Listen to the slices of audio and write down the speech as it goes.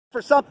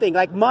for something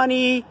like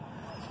money,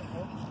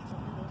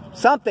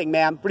 something,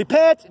 ma'am.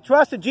 Repent,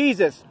 trust in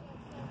Jesus.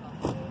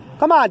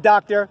 Come on,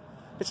 doctor.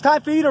 It's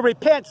time for you to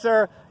repent,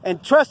 sir,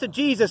 and trust in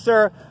Jesus,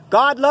 sir.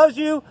 God loves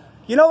you.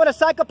 You know what a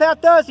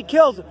psychopath does? He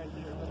kills.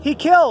 He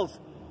kills.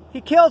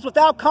 He kills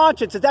without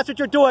conscience. That's what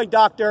you're doing,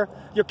 doctor.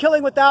 You're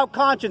killing without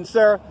conscience,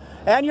 sir.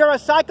 And you're a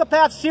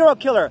psychopath serial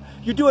killer.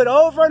 You do it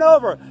over and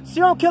over.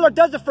 Serial killer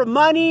does it for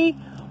money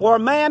or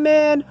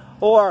mammon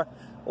or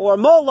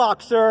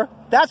Moloch, sir.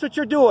 That's what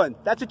you're doing.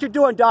 That's what you're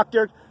doing,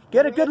 doctor.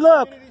 Get a good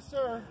look.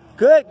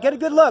 Good. Get a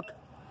good look.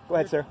 Go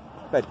ahead, sir.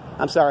 Go ahead.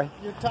 I'm sorry.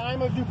 Your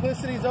time of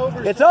duplicity is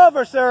over. It's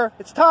over, sir.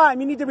 It's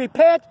time. You need to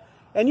repent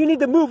and you need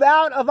to move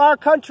out of our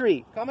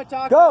country. Come and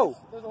talk. Go.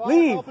 There's a lot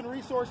Leave. of help and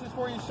resources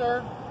for you,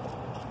 sir.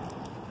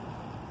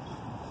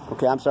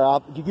 Okay, I'm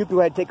sorry. You go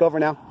ahead and take over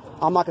now.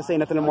 I'm not going to say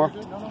nothing anymore.